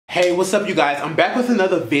Hey, what's up you guys? I'm back with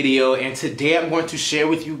another video, and today I'm going to share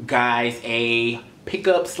with you guys a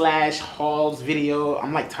pickup slash hauls video.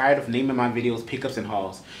 I'm like tired of naming my videos pickups and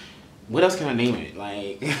hauls. What else can I name it?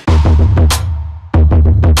 Like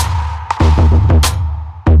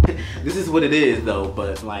this is what it is though,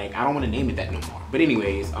 but like I don't want to name it that no more. But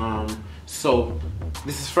anyways, so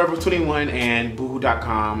this is Forever 21 and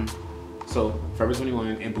Boohoo.com. So Forever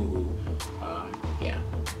 21 and Boohoo. Yeah.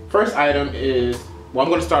 First item is, well, I'm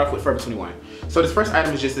going to start off with Forever 21. So this first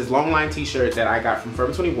item is just this long line t-shirt that I got from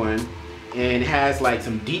Forever 21, and it has like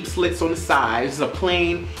some deep slits on the side. This is a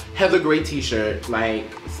plain heather gray t-shirt, like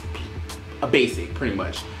a basic pretty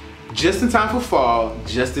much. Just in time for fall,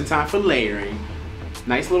 just in time for layering.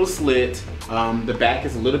 Nice little slit. The back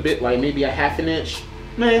is a little bit like maybe a half an inch,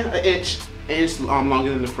 an inch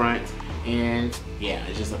longer than the front. And yeah,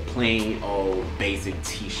 it's just a plain old basic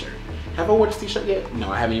t-shirt. Have I worn this t-shirt yet?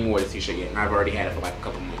 No, I haven't even worn this t-shirt yet, and I've already had it for like a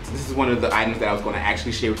couple months. This is one of the items that I was going to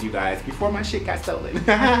actually share with you guys before my shit got stolen.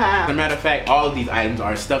 As a matter of fact, all of these items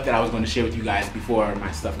are stuff that I was going to share with you guys before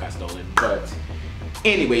my stuff got stolen. But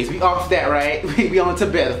anyways, we off that, right? We on to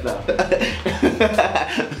better stuff.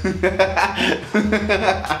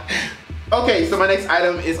 Okay, so my next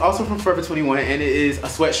item is also from Forever 21, and it is a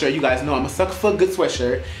sweatshirt. You guys know I'm a sucker for a good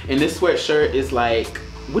sweatshirt, and this sweatshirt is like,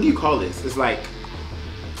 what do you call this? It's like,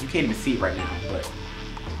 you can't even see it right now, but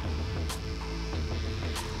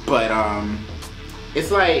it's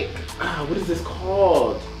like, what is this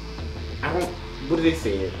called? What do they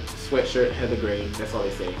say? Sweatshirt, heather gray, that's all they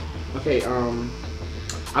say. Okay,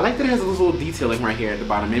 I like that it has a little detailing right here at the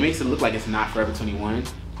bottom. It makes it look like it's not Forever 21,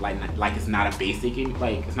 like it's not a basic,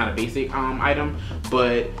 item,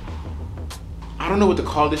 but I don't know what to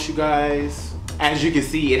call this, you guys. As you can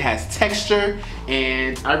see, it has texture,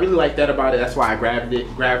 and I really like that about it. That's why I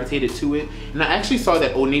gravitated to it. And I actually saw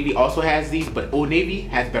that Old Navy also has these, but Old Navy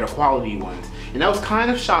has better quality ones. And that was kind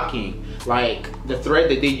of shocking. Like, the thread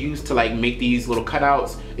that they use to like make these little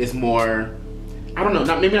cutouts is more, I don't know,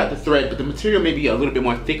 maybe not the thread, but the material may be a little bit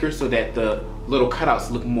more thicker so that the little cutouts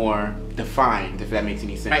look more defined, if that makes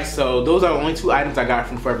any sense. Alright, so those are the only two items I got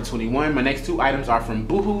from Forever 21. My next two items are from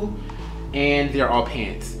Boohoo, and they're all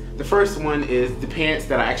pants. The first one is the pants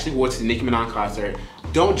that I actually wore to the Nicki Minaj concert.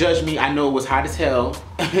 Don't judge me, I know it was hot as hell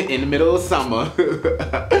in the middle of summer.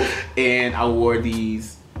 And I wore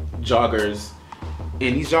these joggers.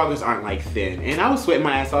 And these joggers aren't like thin. And I was sweating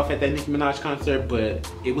my ass off at that Nicki Minaj concert, but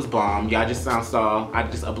it was bomb. Y'all just saw, I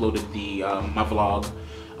just uploaded the my vlog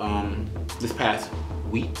this past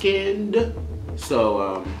weekend.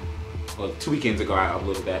 So, well, 2 weekends ago I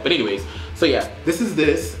uploaded that. But anyways, so yeah, this is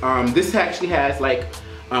this. This actually has like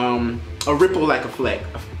a ripple, like a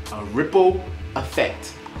ripple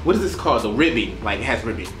effect. What is this called? A ribbing, like it has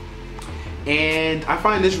ribbing. And I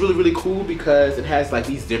find this really, really cool because it has like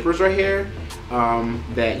these zippers right here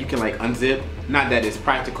that you can like unzip. Not that it's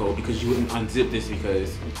practical, because you wouldn't unzip this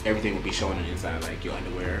because everything would be showing on the inside, like your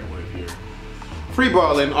underwear, or if you're free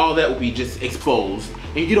balling, all that will be just exposed.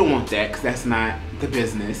 And you don't want that, because that's not the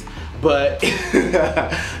business. But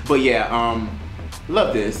but yeah,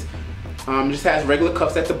 love this. Just has regular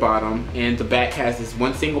cuffs at the bottom, and the back has this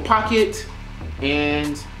one single pocket.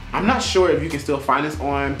 And I'm not sure if you can still find this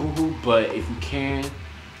on Boohoo, but if you can,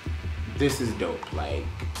 this is dope. Like,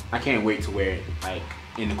 I can't wait to wear it like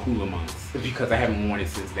in the cooler months, because I haven't worn it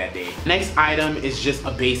since that day. Next item is just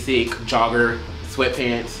a basic jogger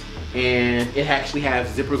sweatpants, and it actually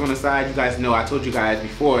has zippers on the side. You guys know I told you guys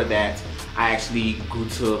before that I actually grew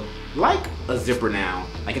to like a zipper now.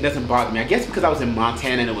 Like, it doesn't bother me. I guess because I was in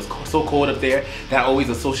Montana and it was so cold up there that I always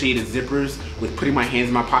associated zippers with putting my hands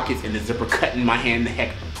in my pockets and the zipper cutting my hand the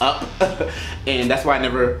heck up. And that's why I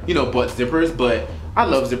never, you know, bought zippers. But I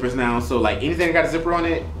love zippers now, so like anything that got a zipper on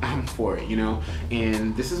it, I'm for it, you know.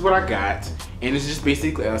 And this is what I got, and it's just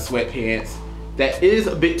basically a sweatpants that is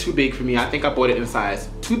a bit too big for me. I think I bought it in size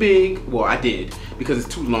too big. Well, I did, because it's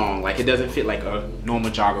too long. Like, it doesn't fit like a normal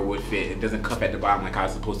jogger would fit. It doesn't cuff at the bottom like I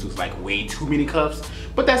was supposed to. It's like way too many cuffs,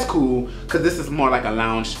 but that's cool, because this is more like a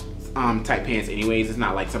lounge type pants anyways. It's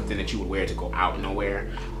not like something that you would wear to go out nowhere,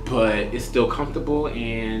 but it's still comfortable,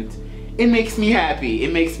 and it makes me happy.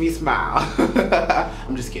 It makes me smile.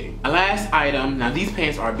 I'm just kidding. A last item. Now, these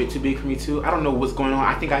pants are a bit too big for me too. I don't know what's going on.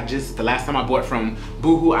 I think the last time I bought from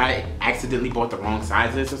Boohoo, I accidentally bought the wrong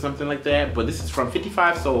sizes or something like that. But this is from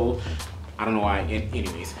 55 Soul. I don't know why,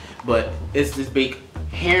 anyways. But it's this big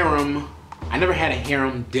harem. I never had a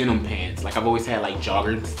harem denim pants. Like, I've always had like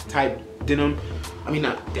joggers type denim. I mean,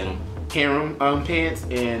 not denim. Harem pants.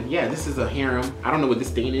 And yeah, this is a harem. I don't know what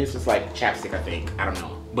this thing is. It's like chapstick, I think. I don't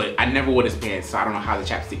know. But I never wore this pants, so I don't know how the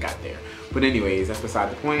chapstick got there. But anyways, that's beside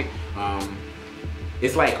the point.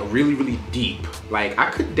 it's like really deep. Like I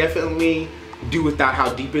could definitely do without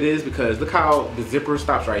how deep it is, because look how the zipper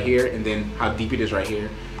stops right here and then how deep it is right here.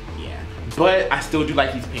 Yeah, but I still do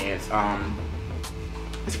like these pants.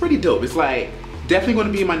 It's pretty dope. It's like definitely going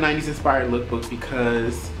to be in my 90s inspired lookbook,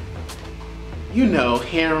 because you know,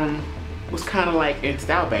 harem was kind of like in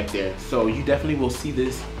style back there. So you definitely will see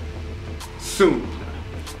this soon.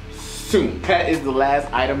 That is the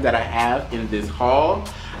last item that I have in this haul.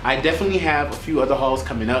 I definitely have a few other hauls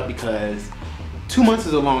coming up, because 2 months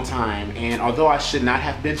is a long time, and although I should not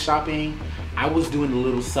have been shopping, I was doing a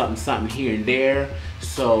little something here and there.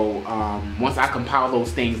 So once I compile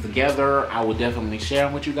those things together, I will definitely share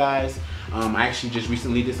them with you guys. I actually just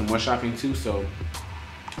recently did some more shopping too, so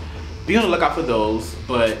be on the lookout for those.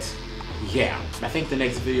 But yeah, I think the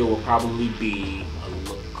next video will probably be a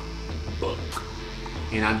lookbook.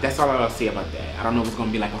 And that's all I'll say about that. I don't know if it's going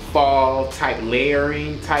to be like a fall type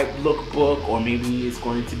layering type lookbook, or maybe it's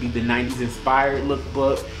going to be the 90s inspired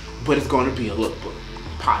lookbook, but it's going to be a lookbook.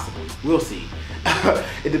 Possibly. We'll see.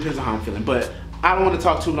 It depends on how I'm feeling. But I don't want to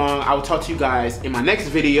talk too long. I will talk to you guys in my next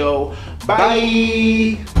video.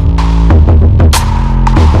 Bye!